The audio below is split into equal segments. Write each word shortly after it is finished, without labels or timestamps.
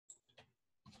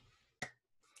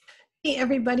Hey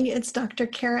everybody, it's Dr.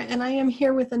 Kara and I am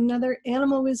here with another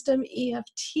Animal Wisdom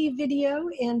EFT video,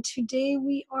 and today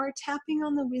we are tapping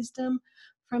on the wisdom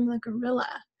from the gorilla.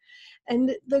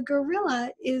 And the gorilla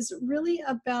is really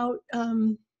about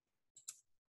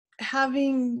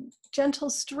having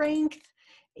gentle strength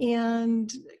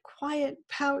and quiet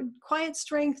power, quiet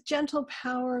strength, gentle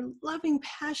power, loving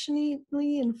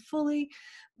passionately and fully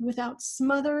without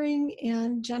smothering,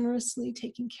 and generously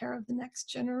taking care of the next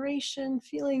generation,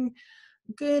 feeling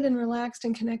good and relaxed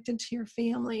and connected to your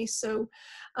family. So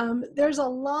there's a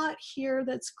lot here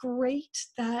that's great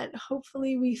that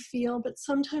hopefully we feel, but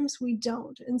sometimes we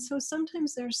don't. And so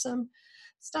sometimes there's some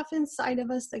stuff inside of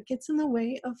us that gets in the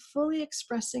way of fully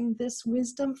expressing this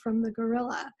wisdom from the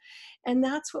gorilla. And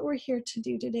that's what we're here to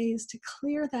do today, is to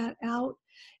clear that out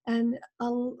and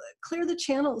clear the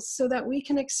channels so that we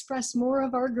can express more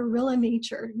of our gorilla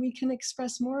nature. We can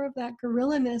express more of that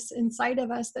gorillaness inside of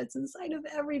us that's inside of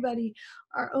everybody,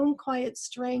 our own quiet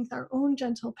strength, our own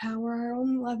gentle power, our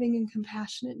own loving and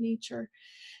compassionate nature,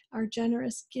 our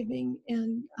generous, giving,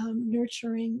 and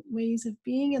nurturing ways of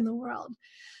being in the world.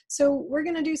 So we're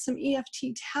going to do some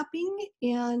EFT tapping,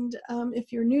 and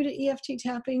if you're new to EFT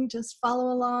tapping, just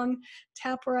follow along,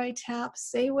 tap where I tap,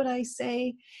 say what I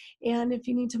say, and if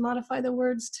you need to modify the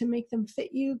words to make them fit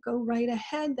you, go right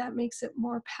ahead. That makes it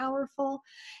more powerful.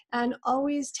 And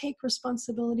always take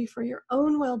responsibility for your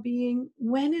own well-being.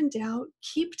 When in doubt,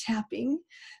 keep tapping.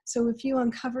 So if you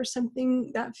uncover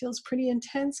something that feels pretty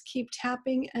intense, keep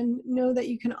tapping and know that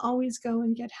you can always go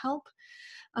and get help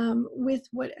with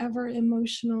whatever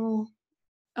emotional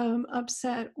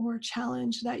upset or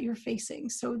challenge that you're facing.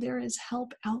 So there is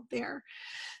help out there.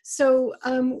 So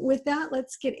with that,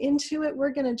 let's get into it.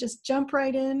 We're going to just jump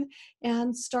right in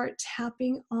and start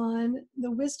tapping on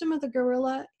the wisdom of the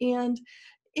gorilla and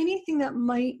anything that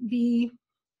might be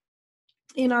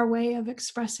in our way of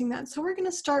expressing that. So we're going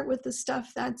to start with the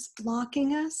stuff that's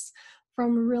blocking us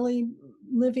from really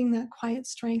living that quiet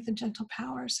strength and gentle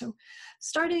power. So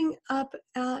starting up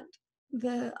at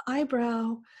the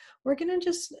eyebrow, we're going to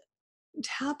just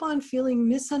tap on feeling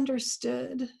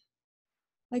misunderstood,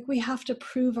 like we have to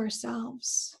prove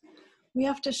ourselves. We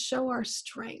have to show our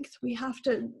strength. We have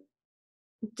to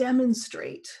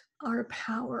demonstrate our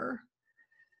power.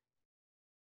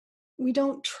 We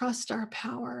don't trust our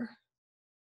power.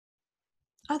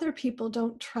 Other people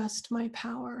don't trust my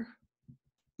power.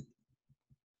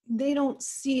 They don't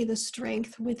see the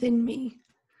strength within me.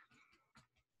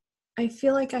 I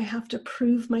feel like I have to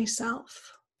prove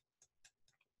myself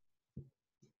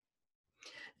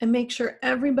and make sure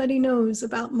everybody knows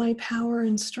about my power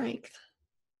and strength.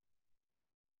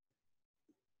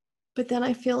 But then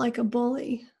I feel like a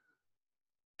bully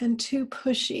and too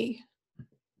pushy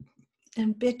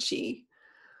and bitchy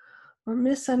or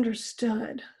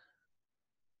misunderstood.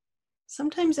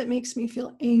 Sometimes it makes me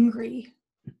feel angry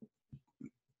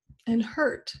and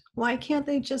hurt. Why can't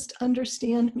they just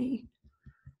understand me?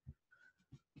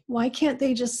 Why can't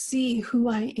they just see who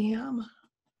I am?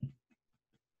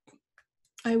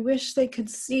 I wish they could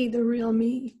see the real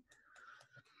me.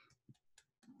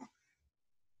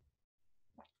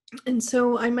 And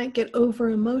so I might get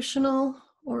over emotional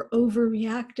or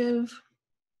overreactive.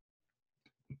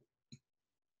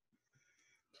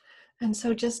 And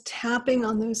so just tapping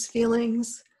on those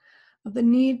feelings of the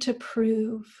need to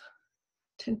prove,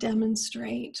 to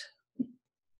demonstrate,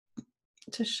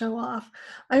 to show off.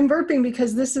 I'm burping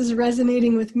because this is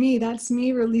resonating with me. That's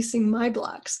me releasing my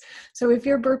blocks. So if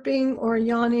you're burping or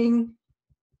yawning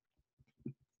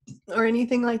or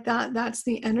anything like that, that's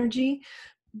the energy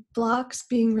blocks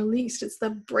being released. It's the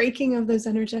breaking of those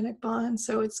energetic bonds.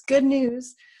 So it's good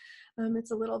news.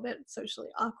 It's a little bit socially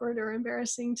awkward or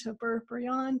embarrassing to burp or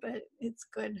yawn, but it's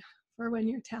good for when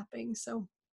you're tapping. So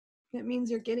it means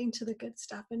you're getting to the good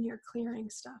stuff and you're clearing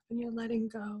stuff and you're letting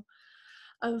go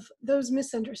of those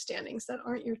misunderstandings that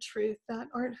aren't your truth, that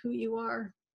aren't who you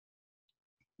are.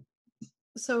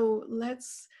 So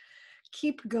let's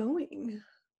keep going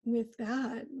with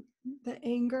that. The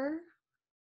anger,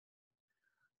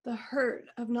 the hurt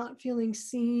of not feeling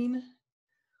seen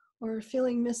or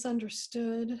feeling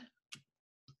misunderstood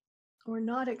or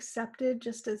not accepted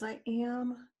just as I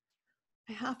am.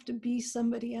 I have to be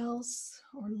somebody else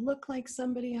or look like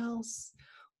somebody else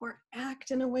or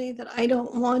act in a way that I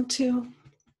don't want to.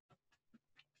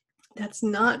 That's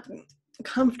not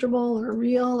comfortable or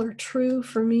real or true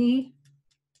for me.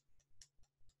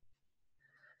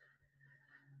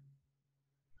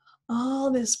 All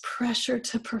this pressure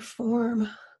to perform,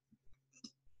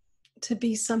 to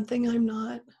be something I'm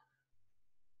not.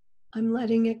 I'm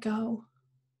letting it go.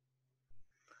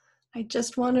 I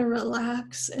just want to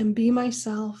relax and be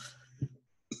myself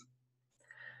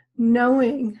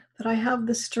knowing that I have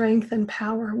the strength and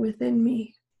power within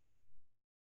me.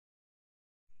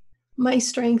 My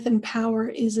strength and power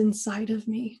is inside of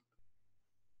me.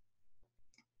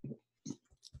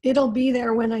 It'll be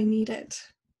there when I need it.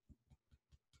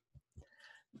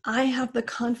 I have the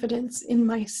confidence in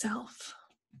myself,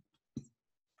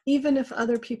 even if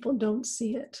other people don't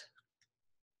see it.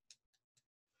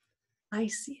 I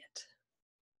see it.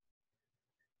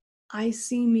 I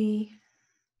see me.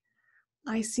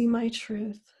 I see my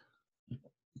truth.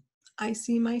 I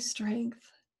see my strength.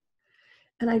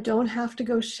 And I don't have to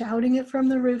go shouting it from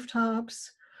the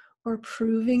rooftops or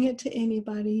proving it to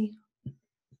anybody.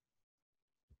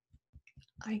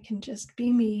 I can just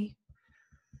be me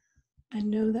and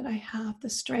know that I have the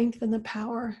strength and the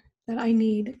power that I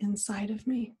need inside of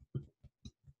me.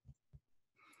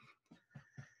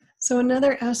 So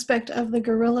another aspect of the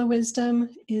gorilla wisdom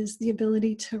is the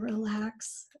ability to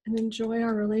relax and enjoy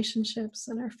our relationships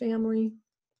and our family.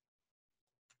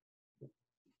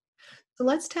 So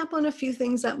let's tap on a few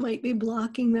things that might be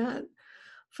blocking that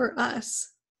for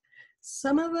us.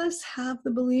 Some of us have the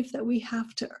belief that we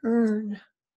have to earn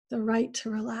the right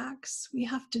to relax. We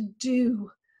have to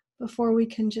do before we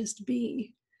can just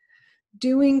be.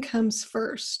 Doing comes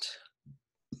first.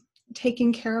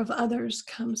 Taking care of others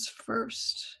comes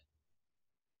first.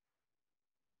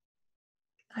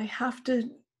 I have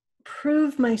to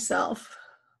prove myself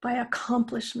by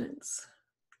accomplishments.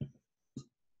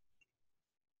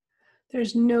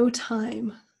 There's no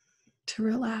time to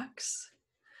relax,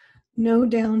 no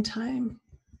downtime,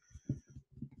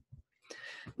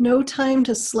 no time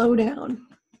to slow down.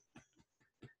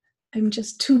 I'm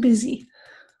just too busy.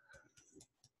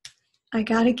 I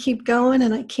gotta keep going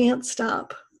and I can't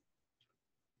stop.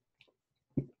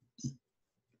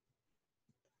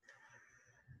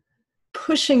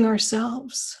 Pushing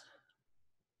ourselves,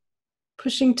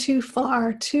 pushing too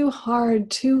far, too hard,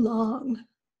 too long,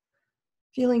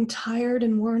 feeling tired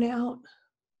and worn out,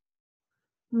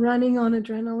 running on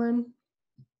adrenaline.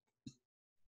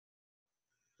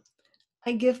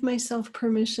 I give myself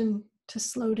permission to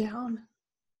slow down.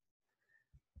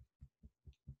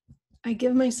 I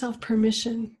give myself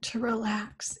permission to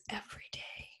relax every day.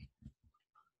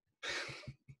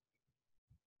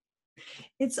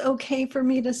 It's okay for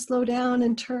me to slow down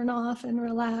and turn off and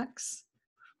relax.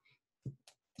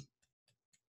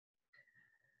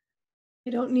 I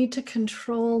don't need to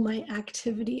control my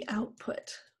activity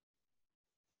output.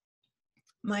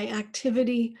 My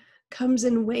activity comes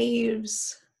in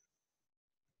waves,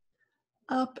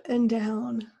 up and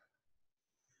down.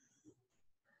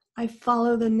 I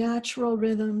follow the natural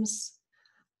rhythms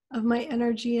of my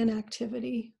energy and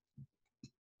activity,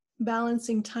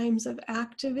 balancing times of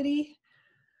activity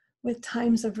with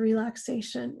times of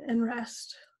relaxation and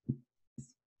rest.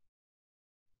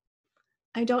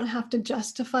 I don't have to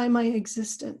justify my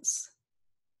existence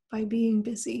by being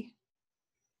busy.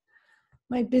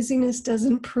 My busyness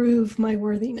doesn't prove my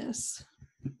worthiness.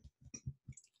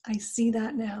 I see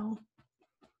that now.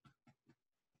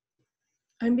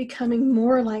 I'm becoming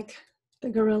more like the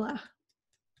gorilla.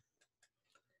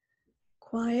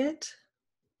 Quiet,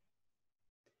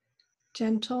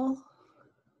 gentle,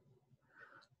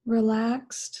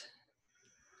 relaxed,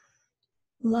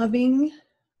 loving,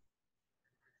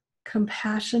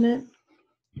 compassionate,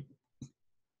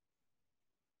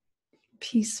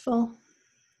 peaceful,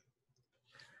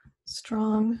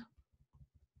 strong,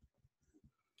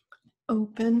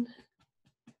 open,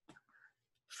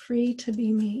 free to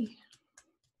be me.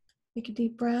 Take a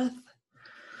deep breath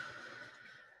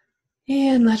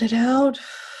and let it out.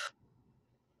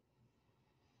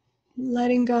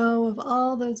 Letting go of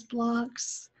all those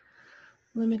blocks,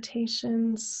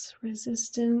 limitations,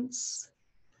 resistance,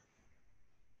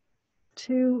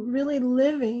 to really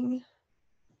living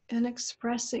and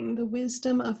expressing the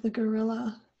wisdom of the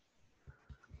gorilla,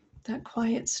 that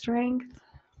quiet strength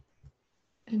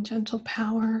and gentle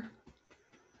power,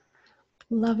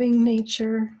 loving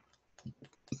nature,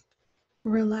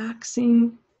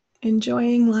 relaxing,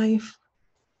 enjoying life.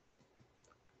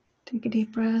 Take a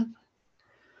deep breath.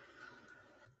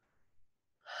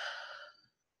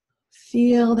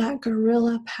 Feel that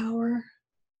gorilla power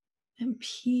and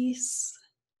peace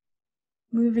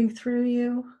moving through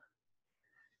you.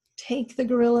 Take the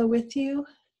gorilla with you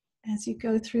as you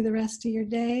go through the rest of your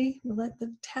day. Let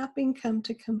the tapping come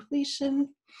to completion.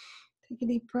 Take a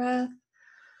deep breath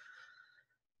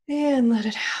and let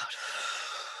it out.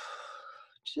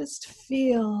 Just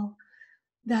feel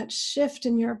that shift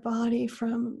in your body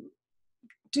from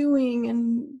doing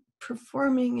and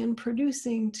performing and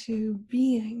producing to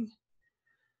being,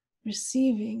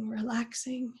 receiving,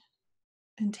 relaxing,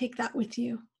 and take that with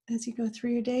you. as you go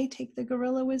through your day. Take the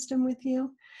gorilla wisdom with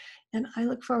you. And I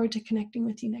look forward to connecting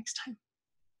with you next time.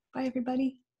 Bye,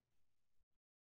 everybody.